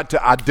he's got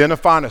to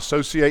identify and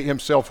associate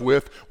himself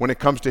with when it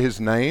comes to his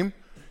name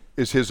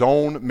is his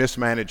own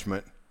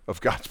mismanagement of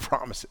God's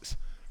promises.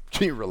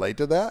 Can you relate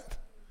to that?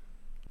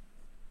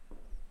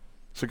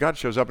 So God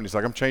shows up and he's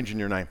like, I'm changing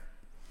your name.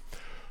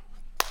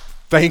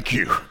 Thank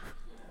you.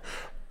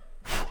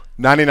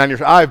 99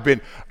 years.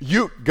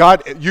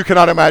 God, you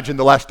cannot imagine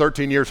the last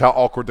 13 years how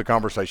awkward the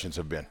conversations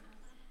have been.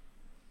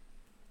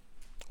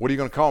 What are you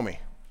going to call me?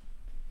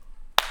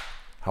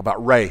 How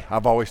about Ray?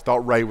 I've always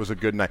thought Ray was a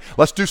good name.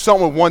 Let's do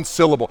something with 1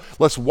 syllable.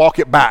 Let's walk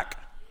it back.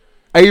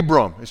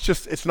 Abram.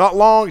 It's not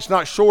long, it's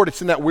not short,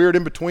 it's in that weird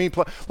in-between.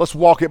 Let's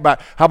walk it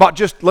back. How about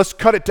let's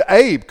cut it to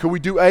Abe. Could we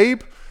do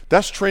Abe?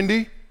 That's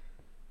trendy.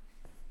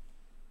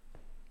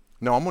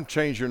 No, I'm going to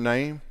change your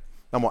name.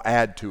 I'm going to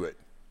add to it.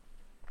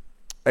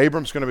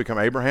 Abram's going to become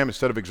Abraham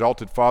instead of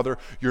Exalted Father.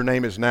 Your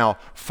name is now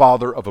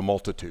Father of a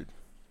Multitude.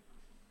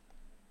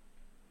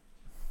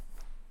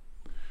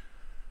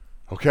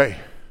 Okay.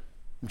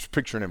 I'm just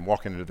picturing him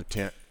walking into the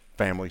tent,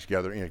 families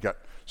together. You got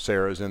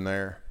Sarah's in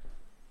there.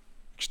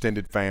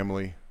 Extended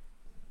family,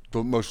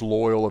 the most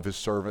loyal of his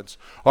servants.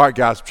 All right,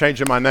 guys,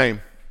 changing my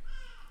name.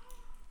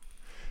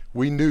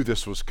 We knew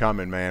this was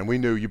coming, man. We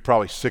knew you're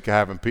probably sick of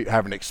having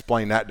to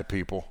explain that to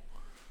people.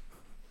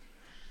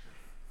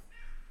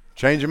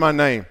 Changing my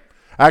name.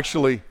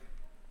 Actually,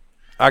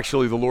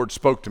 the Lord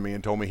spoke to me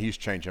and told me he's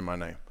changing my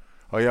name.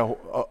 Oh, yeah?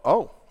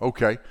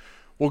 Okay.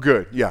 Well,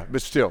 good. Yeah,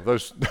 but still,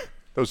 those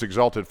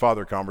Exalted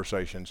Father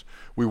conversations,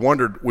 we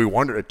wondered,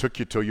 it took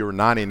you till you were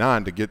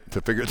 99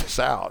 to figure this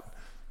out.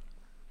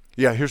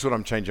 Yeah, here's what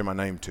I'm changing my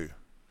name to.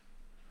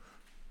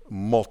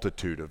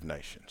 Multitude of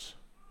nations.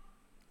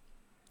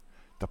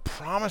 The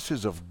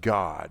promises of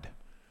God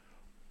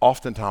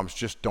oftentimes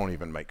just don't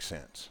even make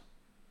sense.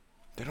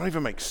 They don't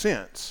even make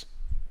sense.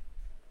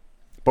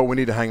 But we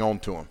need to hang on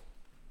to them.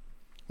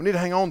 We need to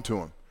hang on to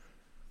them.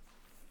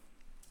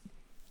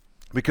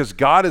 Because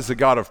God is the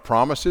God of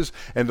promises,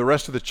 and the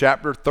rest of the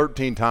chapter,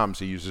 13 times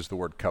he uses the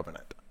word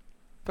covenant.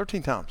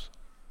 13 times.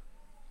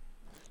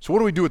 So what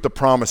do we do with the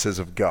promises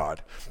of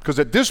God? Because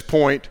at this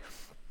point,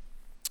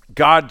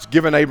 God's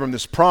given Abram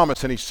this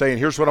promise, and he's saying,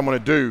 here's what I'm going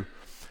to do.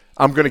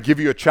 I'm going to give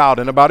you a child.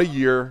 In about a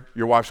year,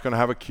 your wife's going to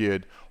have a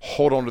kid.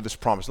 Hold on to this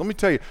promise. Let me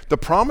tell you, the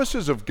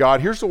promises of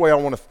God, here's the way I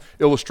want to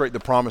illustrate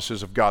the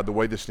promises of God, the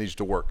way this needs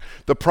to work.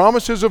 The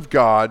promises of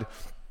God,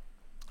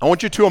 I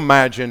want you to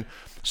imagine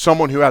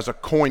someone who has a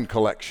coin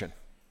collection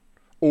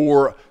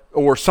or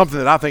something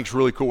that I think is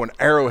really cool, an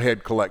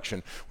arrowhead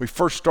collection. We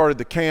first started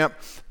the camp,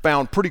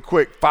 found pretty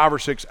quick 5 or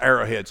 6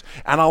 arrowheads.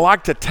 And I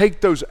like to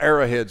take those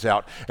arrowheads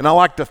out, and I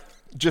like to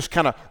just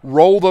kind of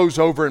roll those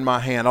over in my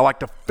hand. I like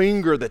to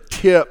finger the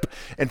tip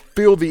and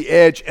feel the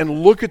edge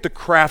and look at the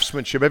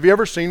craftsmanship. Have you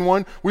ever seen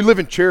one? We live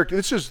in Cherokee.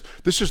 This is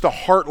the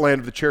heartland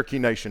of the Cherokee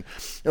Nation.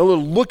 And I'll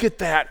look at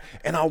that,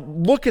 and I'll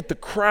look at the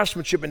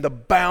craftsmanship and the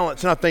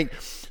balance, and I think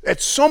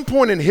at some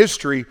point in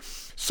history,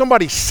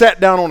 somebody sat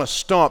down on a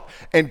stump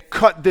and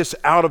cut this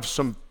out of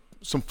some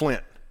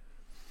flint.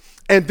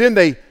 And then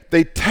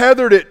they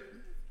tethered it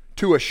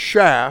to a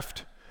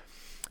shaft,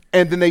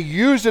 and then they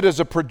used it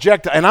as a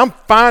projectile. And I'm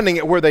finding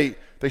it where they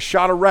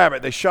shot a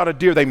rabbit, they shot a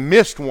deer, they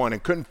missed one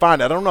and couldn't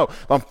find it. I don't know.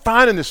 I'm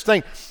finding this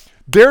thing.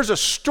 There's a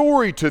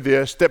story to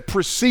this that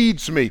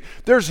precedes me.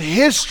 There's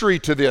history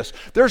to this.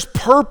 There's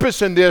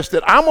purpose in this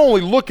that I'm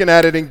only looking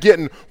at it and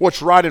getting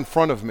what's right in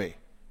front of me.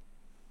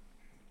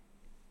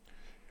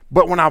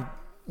 But when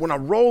I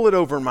roll it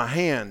over in my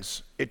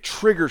hands, it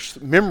triggers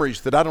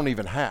memories that I don't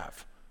even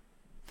have.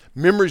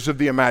 Memories of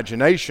the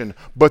imagination,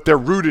 but they're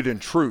rooted in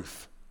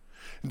truth.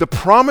 The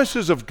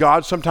promises of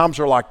God sometimes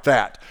are like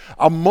that.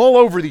 I'll mull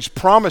over these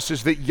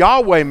promises that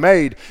Yahweh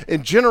made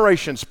in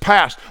generations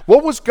past.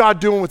 What was God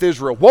doing with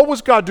Israel? What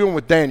was God doing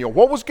with Daniel?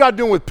 What was God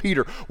doing with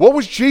Peter? What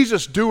was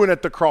Jesus doing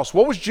at the cross?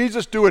 What was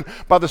Jesus doing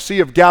by the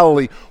Sea of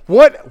Galilee?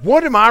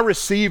 What am I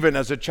receiving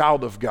as a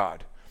child of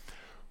God?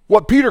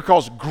 What Peter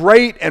calls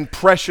great and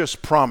precious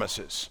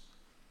promises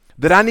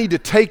that I need to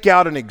take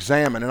out and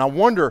examine. And I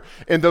wonder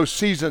in those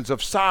seasons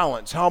of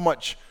silence how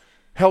much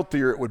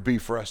healthier it would be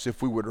for us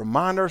if we would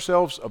remind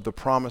ourselves of the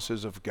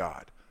promises of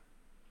God.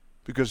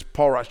 Because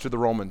Paul writes to the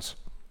Romans,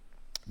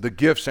 the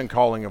gifts and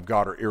calling of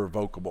God are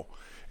irrevocable.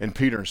 And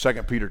Peter in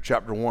 2 Peter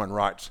chapter 1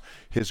 writes,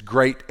 his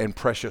great and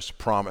precious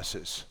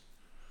promises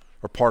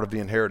are part of the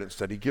inheritance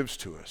that he gives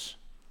to us.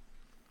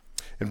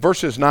 In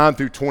verses 9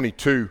 through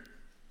 22,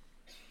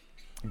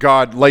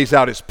 God lays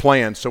out his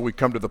plan, so we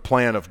come to the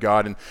plan of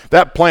God. And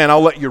that plan,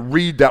 I'll let you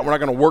read that. We're not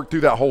going to work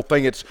through that whole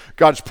thing. It's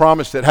God's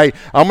promise that, hey,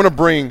 I'm going to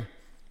bring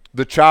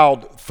the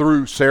child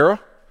through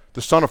Sarah.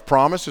 The son of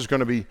promise is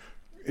going to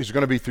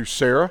be through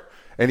Sarah.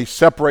 And he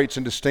separates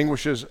and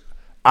distinguishes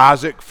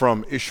Isaac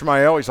from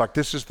Ishmael. He's like,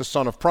 this is the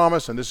son of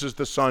promise, and this is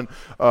the son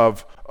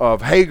of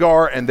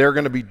Hagar, and they're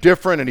going to be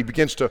different. And he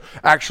begins to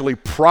actually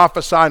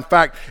prophesy. In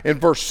fact, in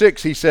verse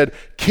 6, he said,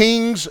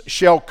 kings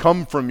shall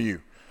come from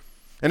you.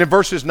 And in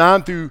verses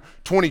 9 through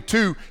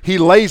 22, he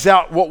lays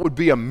out what would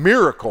be a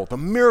miracle, the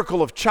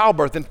miracle of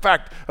childbirth. In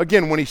fact,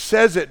 again, when he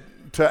says it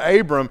to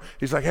Abram,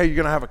 he's like, hey, you're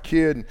going to have a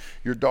kid, and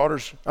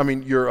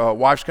your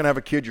wife's going to have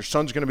a kid, your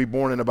son's going to be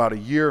born in about a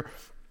year.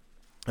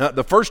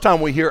 The first time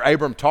we hear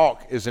Abram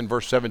talk is in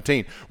verse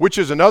 17, which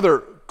is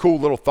another cool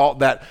little thought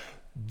that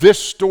this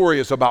story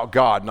is about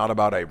God, not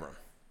about Abram.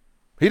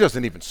 He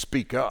doesn't even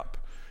speak up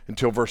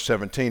until verse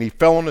 17. He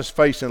fell on his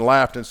face and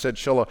laughed and said,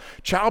 shall a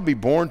child be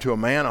born to a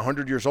man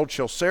 100 years old?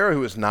 Shall Sarah,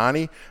 who is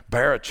 90,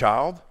 bear a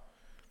child?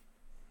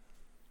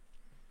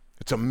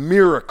 It's a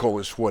miracle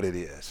is what it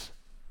is.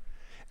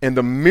 And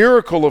the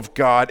miracle of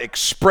God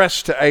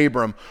expressed to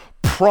Abram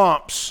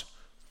prompts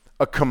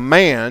a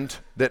command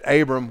that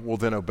Abram will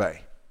then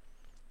obey.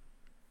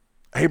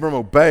 Abram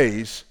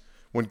obeys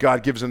when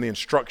God gives him the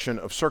instruction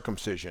of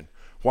circumcision.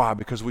 Why?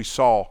 Because we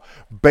saw,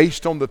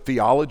 based on the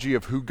theology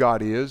of who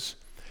God is,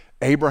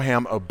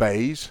 Abraham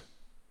obeys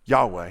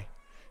Yahweh.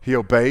 He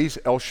obeys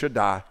El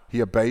Shaddai.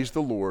 He obeys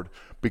the Lord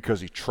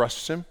because he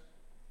trusts him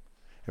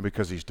and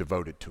because he's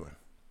devoted to him.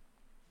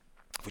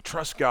 If we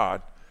trust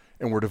God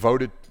and we're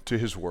devoted to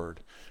his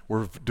word,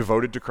 we're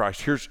devoted to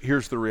Christ,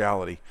 here's the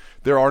reality.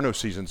 There are no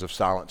seasons of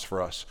silence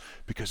for us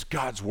because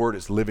God's word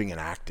is living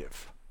and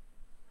active.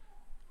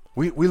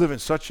 We live in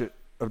such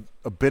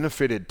a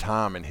benefited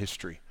time in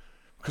history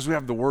because we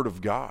have the word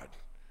of God.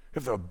 We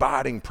have the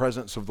abiding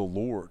presence of the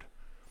Lord.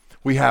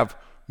 We have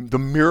the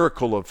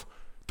miracle of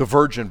the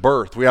virgin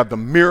birth. We have the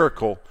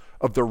miracle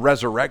of the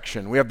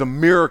resurrection. We have the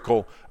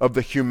miracle of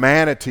the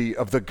humanity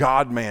of the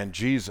God-man,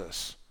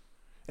 Jesus.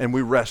 And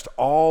we rest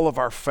all of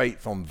our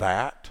faith on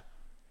that.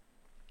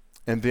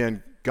 And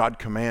then God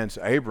commands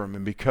Abram,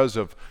 and because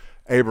of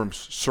Abram's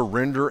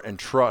surrender and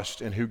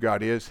trust in who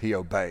God is, he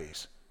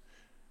obeys.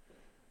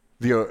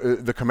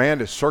 The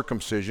command is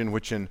circumcision,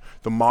 which in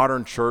the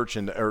modern church,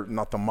 or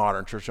not the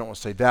modern church, I don't want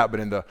to say that,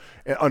 but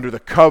under the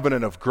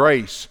covenant of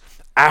grace,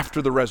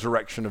 after the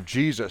resurrection of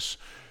Jesus,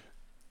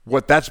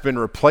 what that's been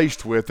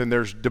replaced with, and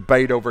there's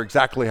debate over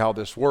exactly how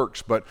this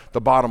works, but the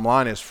bottom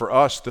line is for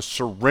us, the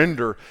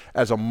surrender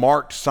as a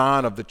marked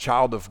sign of the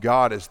child of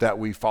God is that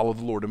we follow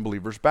the Lord in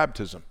believers'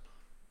 baptism.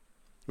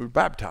 We're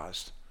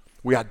baptized.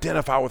 We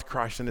identify with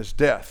Christ in his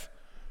death.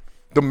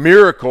 The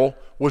miracle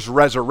was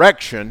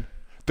resurrection.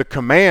 The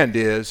command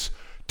is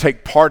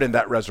take part in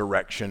that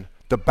resurrection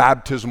The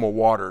baptismal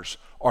waters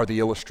are the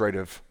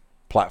illustrative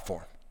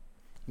platform.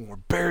 When we're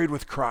buried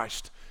with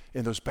Christ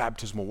in those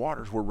baptismal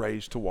waters, we're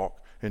raised to walk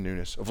in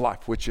newness of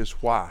life, which is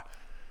why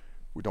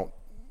we don't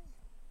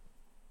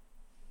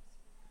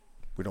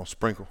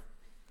sprinkle.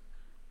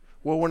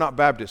 Well, we're not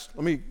Baptists.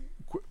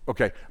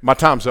 Okay, my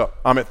time's up.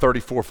 I'm at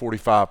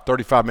 34:45.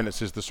 35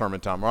 minutes is the sermon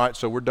time, all right?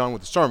 So we're done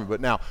with the sermon,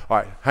 but now, all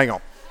right, hang on.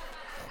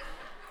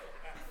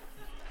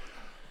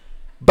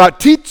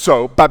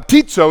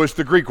 Baptizo is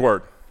the Greek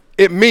word.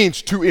 It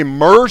means to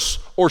immerse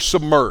or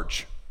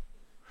submerge.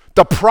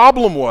 The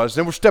problem was,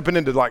 and we're stepping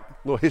into like a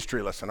little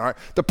history lesson, all right?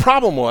 The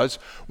problem was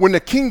when the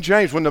King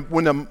James, when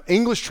the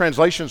English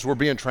translations were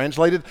being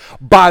translated,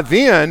 by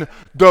then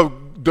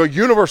the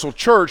universal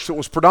church that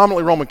was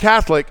predominantly Roman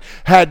Catholic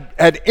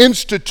had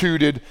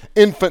instituted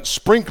infant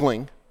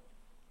sprinkling,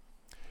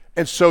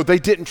 and so they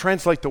didn't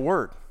translate the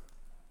word.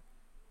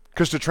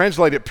 Because to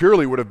translate it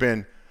purely would have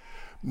been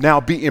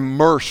now be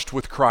immersed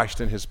with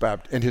Christ in his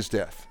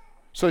death.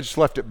 So they just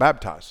left it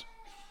baptize.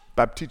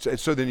 And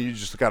so then you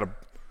just got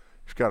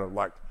to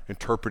like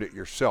interpret it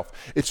yourself.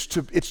 It's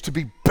to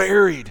be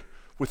buried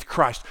with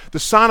Christ. The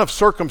sign of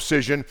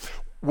circumcision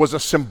was a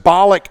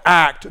symbolic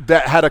act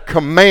that had a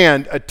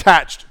command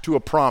attached to a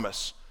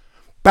promise.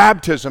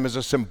 Baptism is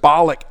a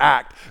symbolic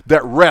act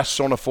that rests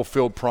on a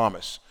fulfilled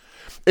promise.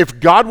 If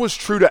God was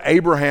true to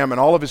Abraham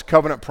and all of his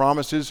covenant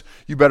promises,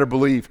 you better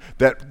believe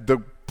that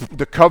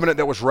the covenant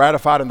that was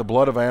ratified in the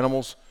blood of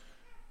animals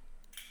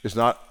is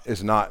not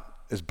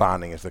as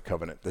binding as the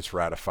covenant that's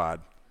ratified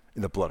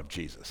in the blood of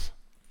Jesus.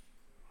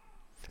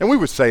 And we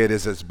would say it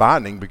is as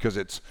binding because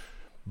it's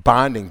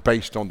binding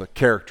based on the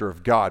character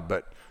of God,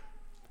 but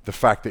the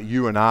fact that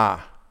you and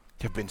I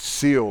have been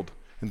sealed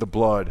in the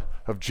blood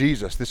of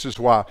Jesus. This is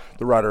why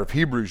the writer of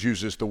Hebrews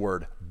uses the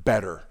word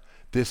better.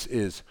 This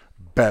is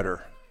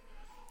better.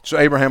 So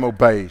Abraham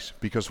obeys.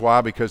 Because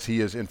why? Because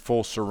he is in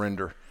full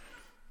surrender.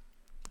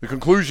 The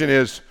conclusion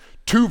is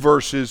 2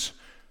 verses,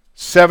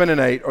 7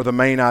 and 8, are the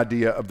main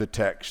idea of the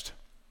text.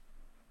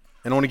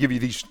 And I want to give you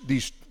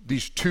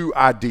these 2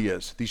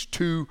 ideas, these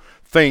 2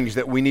 things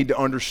that we need to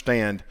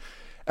understand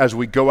as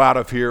we go out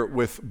of here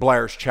with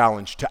Blair's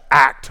challenge to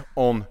act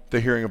on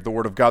the hearing of the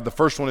word of God. The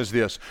first one is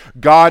this: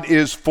 God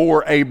is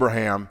for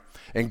Abraham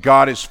and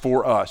God is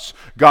for us.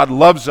 God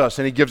loves us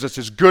and he gives us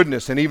his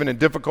goodness, and even in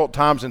difficult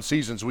times and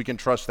seasons we can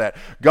trust that.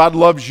 God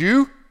loves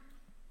you.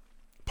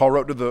 Paul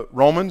wrote to the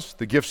Romans,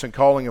 the gifts and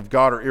calling of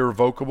God are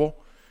irrevocable.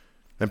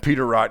 And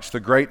Peter writes, the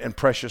great and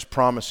precious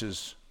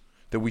promises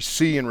that we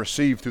see and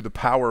receive through the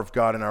power of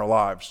God in our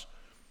lives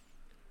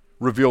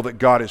reveal that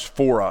God is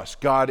for us.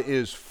 God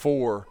is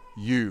for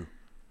you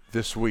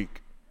this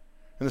week.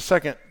 And the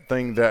second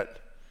thing that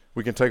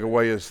we can take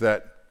away is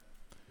that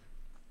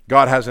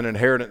God has an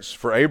inheritance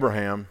for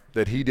Abraham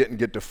that he didn't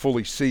get to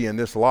fully see in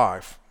this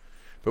life,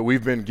 but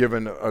we've been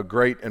given a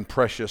great and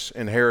precious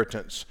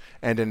inheritance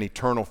and an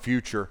eternal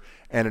future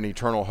and an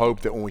eternal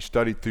hope that when we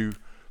studied through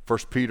 1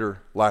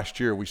 Peter last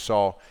year, we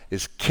saw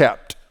is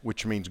kept,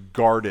 which means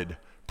guarded,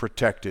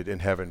 protected in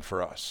heaven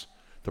for us.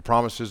 The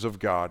promises of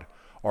God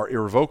are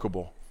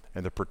irrevocable,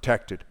 and they're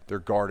protected, they're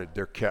guarded,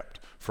 they're kept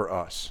for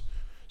us.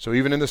 So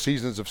even in the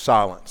seasons of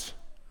silence,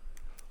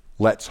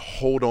 let's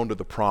hold on to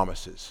the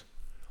promises.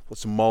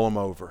 Let's mull them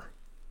over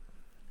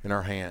in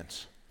our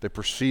hands. They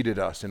preceded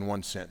us in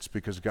one sense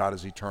because God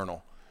is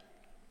eternal.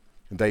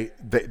 They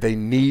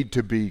need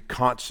to be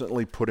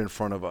constantly put in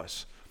front of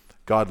us.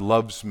 God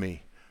loves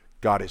me.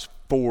 God is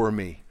for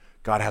me.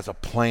 God has a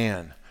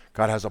plan.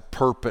 God has a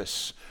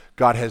purpose.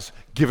 God has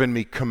given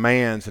me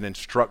commands and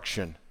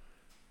instruction.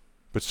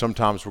 But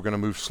sometimes we're going to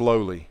move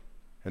slowly,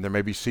 and there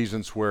may be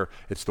seasons where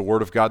it's the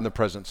Word of God and the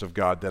presence of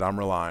God that I'm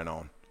relying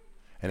on,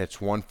 and it's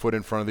one foot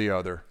in front of the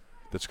other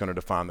that's going to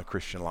define the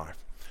Christian life.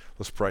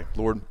 Let's pray.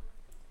 Lord,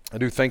 I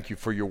do thank you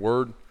for your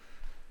Word,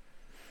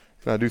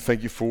 and I do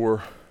thank you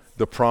for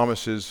the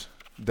promises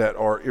that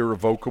are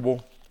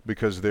irrevocable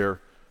because they're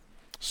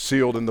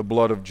sealed in the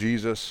blood of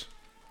Jesus,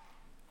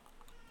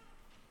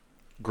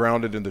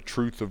 grounded in the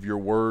truth of your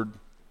Word.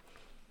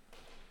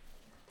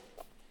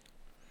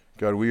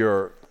 God, we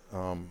are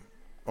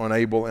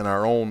unable in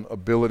our own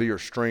ability or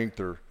strength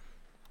or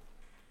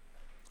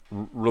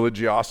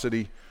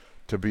religiosity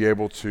to be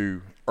able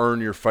to earn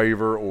your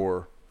favor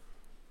or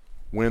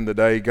win the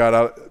day.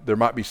 God, there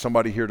might be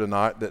somebody here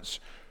tonight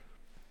that's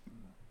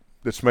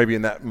maybe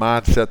in that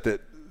mindset that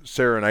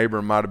Sarah and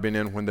Abram might have been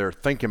in when they're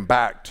thinking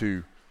back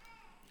to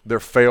their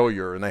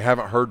failure and they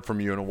haven't heard from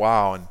you in a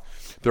while and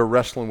they're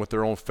wrestling with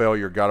their own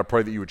failure. God, I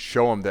pray that you would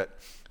show them that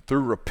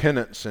through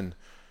repentance and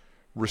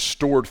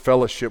restored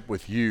fellowship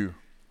with you,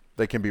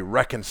 they can be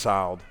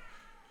reconciled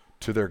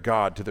to their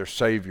God, to their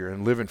Savior,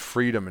 and live in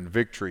freedom and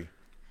victory.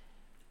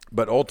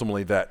 But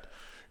ultimately that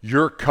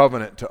your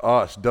covenant to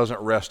us doesn't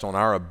rest on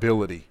our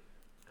ability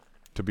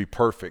to be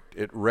perfect.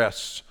 It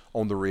rests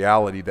on the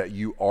reality that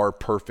you are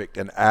perfect,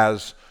 and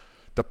as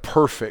the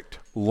perfect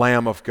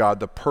Lamb of God,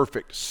 the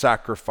perfect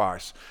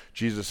sacrifice,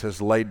 Jesus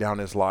has laid down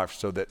his life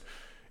so that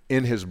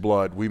in his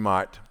blood we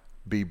might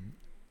be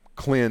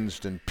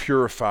cleansed and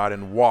purified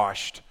and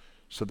washed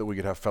so that we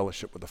could have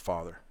fellowship with the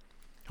Father.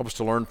 Help us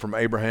to learn from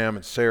Abraham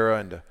and Sarah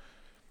and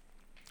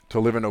to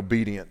live in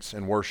obedience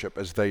and worship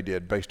as they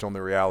did based on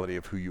the reality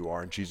of who you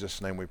are. In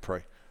Jesus' name we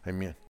pray. Amen.